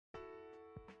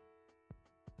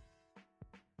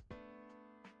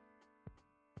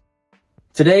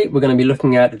Today we're going to be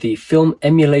looking at the film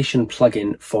emulation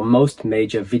plugin for most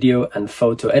major video and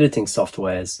photo editing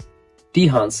softwares,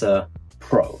 Dehancer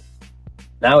Pro.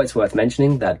 Now it's worth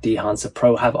mentioning that Dehancer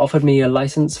Pro have offered me a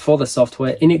license for the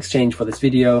software in exchange for this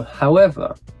video.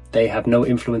 However, they have no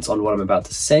influence on what I'm about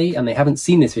to say and they haven't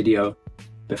seen this video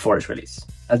before its release.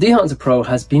 Now, Dehancer Pro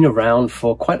has been around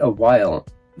for quite a while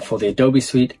for the Adobe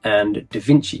Suite and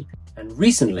DaVinci, and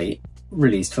recently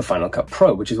released for Final Cut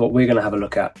Pro, which is what we're going to have a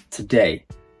look at today.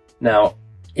 Now,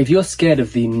 if you're scared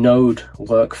of the node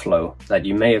workflow that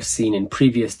you may have seen in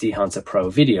previous Dehancer Pro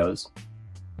videos,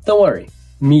 don't worry,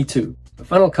 me too. The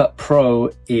Final Cut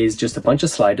Pro is just a bunch of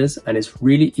sliders and it's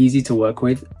really easy to work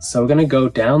with. So we're going to go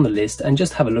down the list and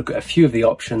just have a look at a few of the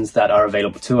options that are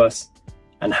available to us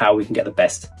and how we can get the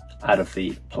best out of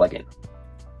the plugin.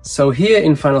 So here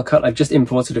in Final Cut, I've just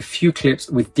imported a few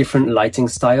clips with different lighting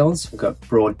styles. We've got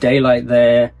broad daylight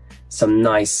there, some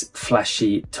nice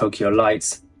flashy Tokyo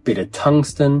lights, bit of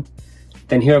tungsten.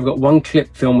 Then here I've got one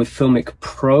clip filmed with Filmic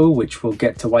Pro, which we'll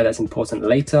get to why that's important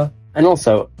later. And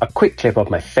also a quick clip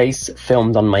of my face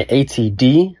filmed on my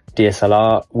ATD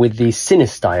DSLR with the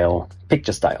CineStyle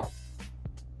picture style.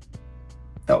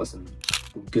 That was some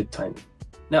good timing.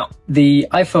 Now, the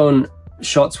iPhone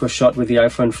shots were shot with the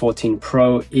iPhone 14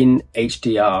 Pro in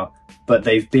HDR, but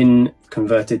they've been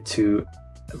converted to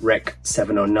Rec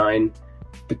 709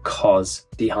 because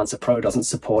Dehancer Pro doesn't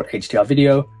support HDR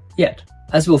video yet.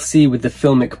 As we'll see with the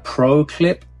Filmic Pro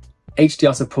clip,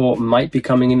 HDR support might be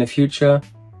coming in the future.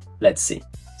 Let's see.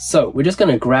 So we're just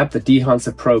going to grab the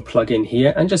Dehancer Pro plugin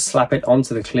here and just slap it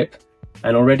onto the clip.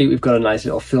 And already we've got a nice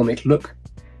little filmic look.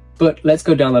 But let's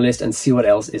go down the list and see what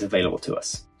else is available to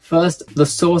us. First, the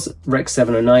source Rec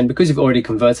 709, because you've already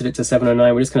converted it to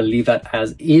 709, we're just going to leave that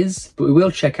as is, but we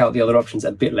will check out the other options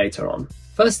a bit later on.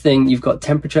 First thing, you've got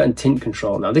temperature and tint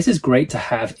control. Now this is great to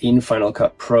have in Final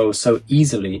Cut Pro so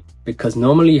easily, because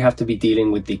normally you have to be dealing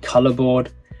with the color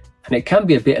board, and it can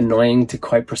be a bit annoying to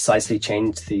quite precisely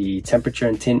change the temperature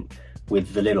and tint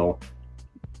with the little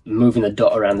moving the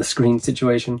dot around the screen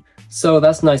situation. So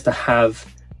that's nice to have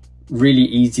really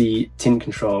easy tint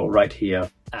control right here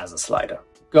as a slider.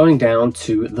 Going down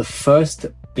to the first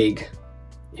big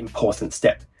important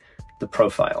step, the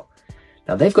profile.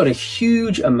 Now they've got a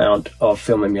huge amount of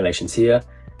film emulations here,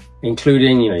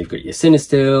 including, you've got your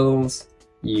CineStills,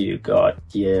 you've got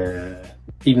your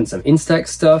even some Instax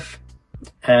stuff,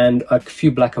 and a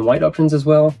few black and white options as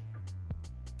well.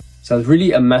 So it's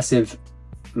really a massive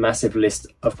list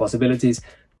of possibilities.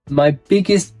 My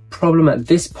biggest problem at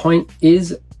this point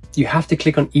is you have to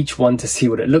click on each one to see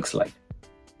what it looks like.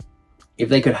 If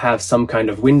they could have some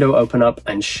kind of window open up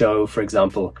and show, for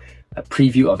example, a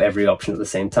preview of every option at the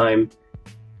same time,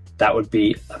 that would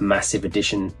be a massive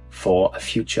addition for a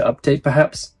future update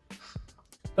perhaps.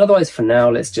 But otherwise, for now,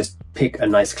 let's just pick a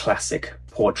nice classic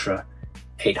Portra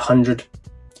 800,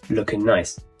 looking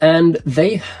nice. And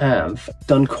they have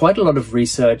done quite a lot of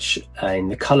research in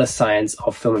the color science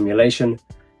of film emulation,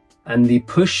 and the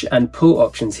push and pull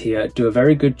options here do a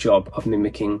very good job of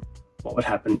mimicking what would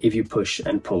happen if you push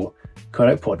and pull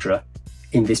Kodak Portra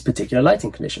in this particular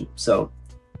lighting condition. So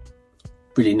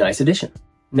really nice addition.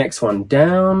 Next one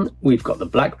down, we've got the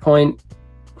black point.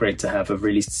 Great to have a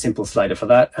really simple slider for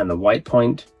that, and the white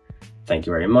point. Thank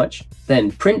you very much.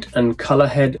 Then print and color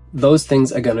head. Those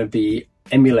things are going to be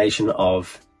emulation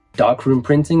of darkroom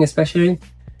printing especially.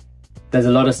 There's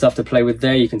a lot of stuff to play with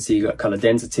there. You can see you've got color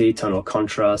density, tonal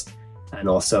contrast, and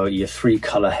also your 3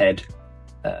 color head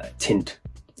tint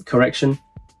correction.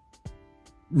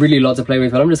 Really a lot to play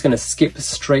with, but I'm just going to skip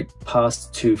straight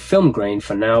past to film grain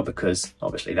for now, because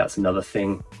obviously that's another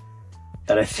thing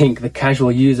that I think the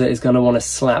casual user is going to want to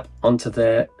slap onto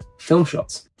their film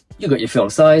shots. You've got your film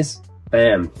size,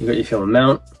 bam. You've got your film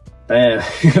amount, bam.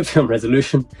 You've got film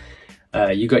resolution.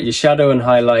 You've got your shadow and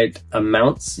highlight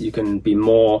amounts. You can be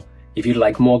more, if you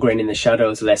like more grain in the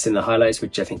shadows, less in the highlights,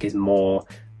 which I think is more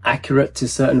accurate to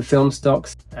certain film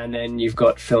stocks. And then you've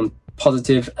got film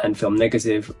positive and film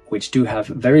negative, which do have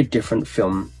very different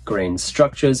film grain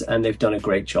structures, and they've done a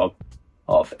great job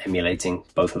of emulating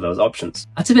both of those options.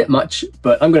 That's a bit much,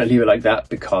 but I'm going to leave it like that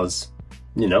because,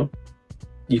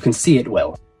 you can see it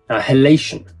well. Now,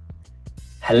 Halation.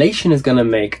 Halation is going to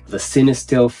make the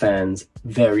CineStill fans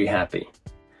very happy.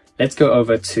 Let's go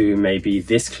over to maybe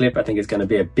this clip. I think it's going to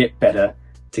be a bit better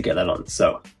to get that on.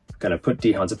 So I'm going to put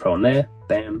Dehancer Pro on there,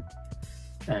 bam.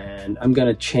 And I'm going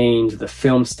to change the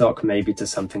film stock maybe to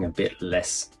something a bit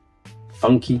less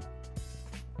funky.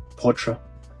 Portra.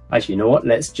 Actually, you know what?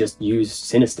 Let's just use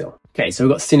CineStill. Okay, so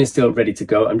we've got CineStill ready to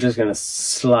go. I'm just going to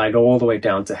slide all the way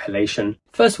down to Halation.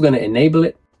 First, we're going to enable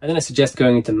it. I'm going to suggest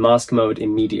going into mask mode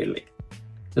immediately.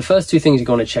 The first two things you're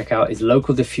going to check out is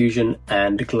local diffusion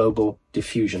and global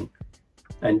diffusion.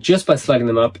 And just by sliding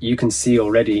them up, you can see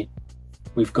already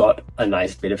we've got a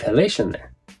nice bit of halation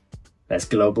there. There's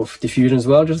global diffusion as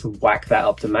well, just whack that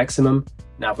up to maximum.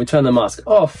 Now if we turn the mask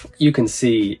off, you can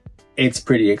see it's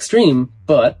pretty extreme,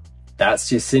 but that's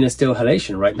just cinestill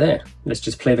halation right there. Let's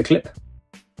just play the clip.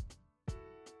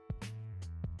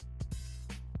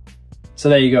 So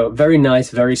there you go, very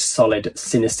nice, very solid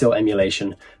cinestill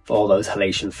emulation for all those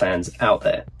halation fans out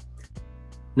there.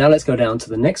 Now let's go down to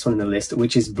the next one in the list,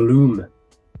 which is bloom.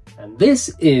 And this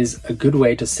is a good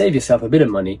way to save yourself a bit of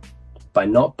money by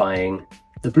not buying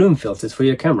the bloom filters for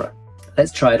your camera.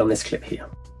 Let's try it on this clip here.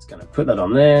 Just gonna put that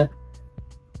on there,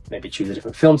 maybe choose a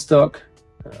different film stock,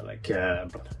 like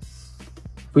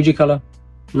Fuji color,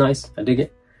 nice, I dig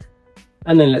it.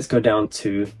 And then let's go down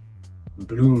to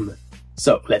bloom.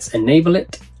 So let's enable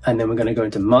it, and then we're going to go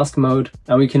into mask mode,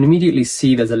 and we can immediately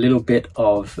see there's a little bit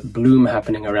of bloom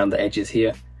happening around the edges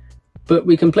here, but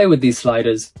we can play with these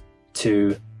sliders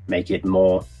to make it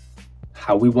more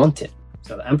how we want it.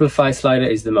 So the amplify slider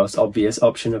is the most obvious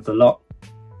option of the lot.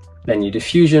 Then your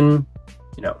diffusion,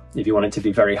 you know, if you want it to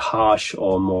be very harsh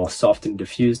or more soft and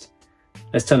diffused.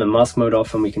 Let's turn the mask mode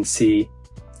off, and we can see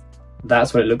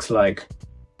that's what it looks like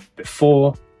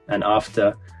before and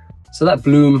after. So that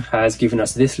bloom has given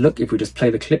us this look if we just play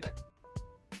the clip.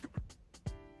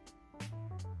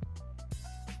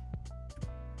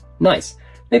 Nice.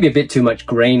 Maybe a bit too much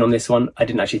grain on this one. I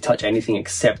didn't actually touch anything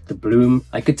except the bloom.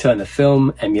 I could turn the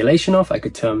film emulation off. I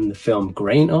could turn the film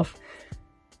grain off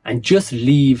and just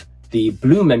leave the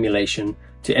bloom emulation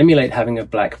to emulate having a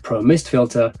black Pro Mist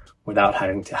filter without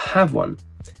having to have one,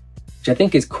 which I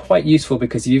think is quite useful,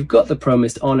 because if you've got the Pro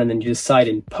Mist on and then you decide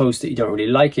in post that you don't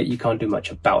really like it, you can't do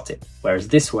much about it. Whereas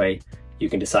this way, you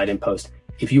can decide in post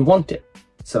if you want it.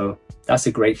 So that's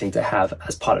a great thing to have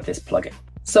as part of this plugin.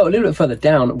 So a little bit further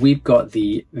down, we've got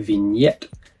the Vignette.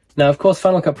 Now, of course,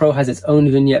 Final Cut Pro has its own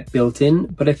Vignette built in,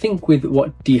 but I think with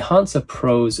what Dehancer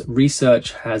Pro's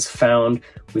research has found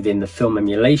within the film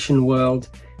emulation world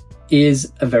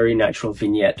is a very natural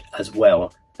vignette as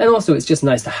well. And also it's just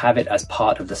nice to have it as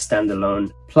part of the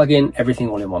standalone plugin, everything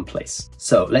all in one place.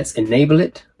 So let's enable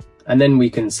it, and then we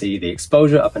can see the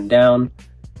exposure up and down,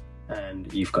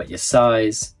 and you've got your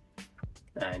size,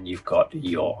 and you've got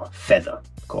your feather,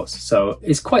 of course. So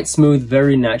it's quite smooth,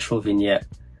 very natural vignette.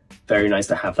 Very nice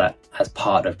to have that as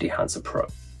part of Dehancer Pro.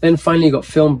 Then finally you've got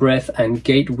film breath and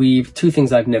gate weave, two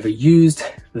things I've never used.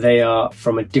 They are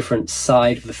from a different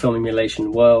side of the film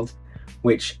emulation world,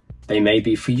 which they may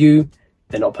be for you.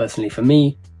 They're not personally for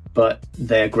me, but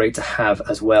they're great to have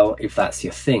as well if that's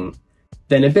your thing.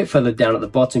 Then a bit further down at the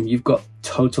bottom, you've got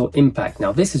total impact.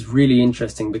 Now this is really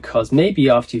interesting because maybe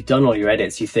after you've done all your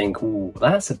edits, you think, ooh,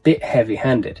 that's a bit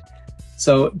heavy-handed.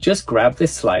 So just grab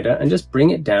this slider and just bring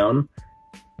it down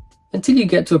until you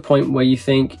get to a point where you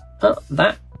think, oh,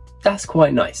 that's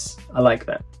quite nice. I like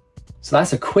that. So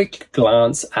that's a quick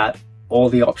glance at all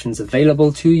the options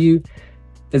available to you.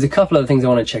 There's a couple of things I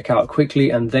want to check out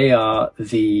quickly, and they are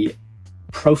the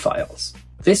profiles.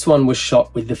 This one was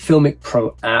shot with the Filmic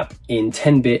Pro app in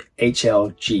 10-bit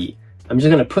HLG. I'm just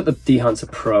going to put the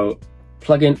Dehancer Pro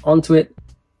plugin onto it,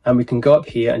 and we can go up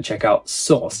here and check out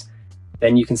source.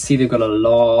 Then you can see they've got a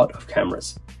lot of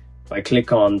cameras. If I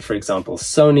click on, for example,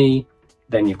 Sony,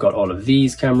 then you've got all of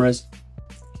these cameras.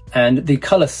 And the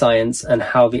color science and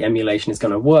how the emulation is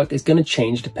going to work is going to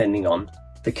change depending on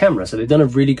the camera. So they've done a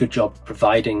really good job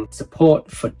providing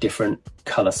support for different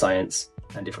color science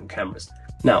and different cameras.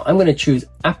 Now I'm going to choose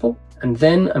Apple, and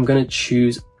then I'm going to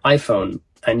choose iPhone.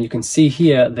 And you can see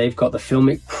here, they've got the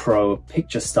Filmic Pro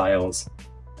picture styles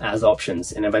as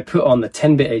options. And if I put on the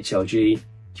 10-bit HLG,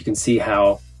 you can see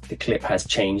how the clip has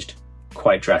changed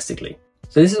quite drastically.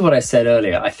 So this is what I said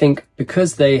earlier. I think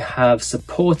because they have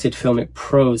supported Filmic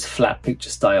Pro's flat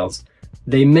picture styles,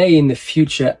 they may in the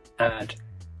future add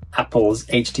Apple's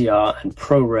HDR and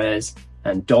ProRes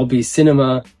and Dolby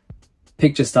Cinema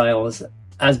picture styles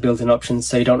as built-in options,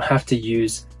 so you don't have to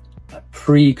use a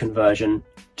pre-conversion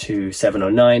to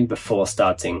 709 before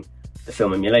starting the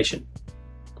film emulation.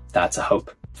 That's a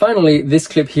hope. Finally, this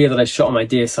clip here that I shot on my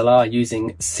DSLR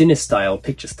using CineStyle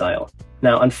picture style.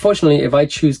 Now, unfortunately, if I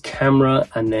choose camera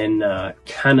and then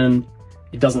Canon,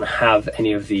 it doesn't have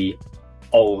any of the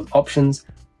old options.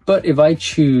 But if I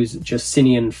choose just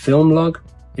Cineon Film Log,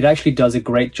 it actually does a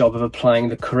great job of applying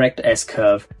the correct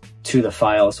S-curve to the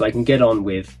file, so I can get on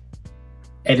with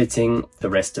editing the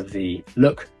rest of the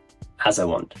look as I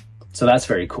want. So that's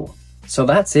very cool. So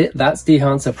that's it. That's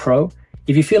Dehancer Pro.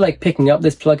 If you feel like picking up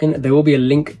this plugin, there will be a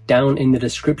link down in the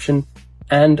description,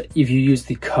 And if you use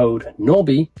the code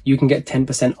Norbi, you can get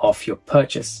 10% off your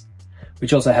purchase,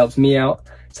 which also helps me out.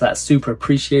 So that's super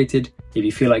appreciated. If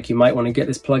you feel like you might want to get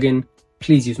this plugin,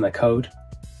 please use my code.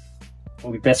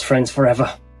 We'll be best friends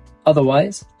forever.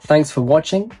 Otherwise, thanks for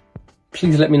watching.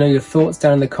 Please let me know your thoughts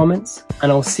down in the comments,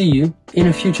 and I'll see you in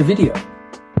a future video.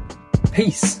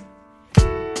 Peace.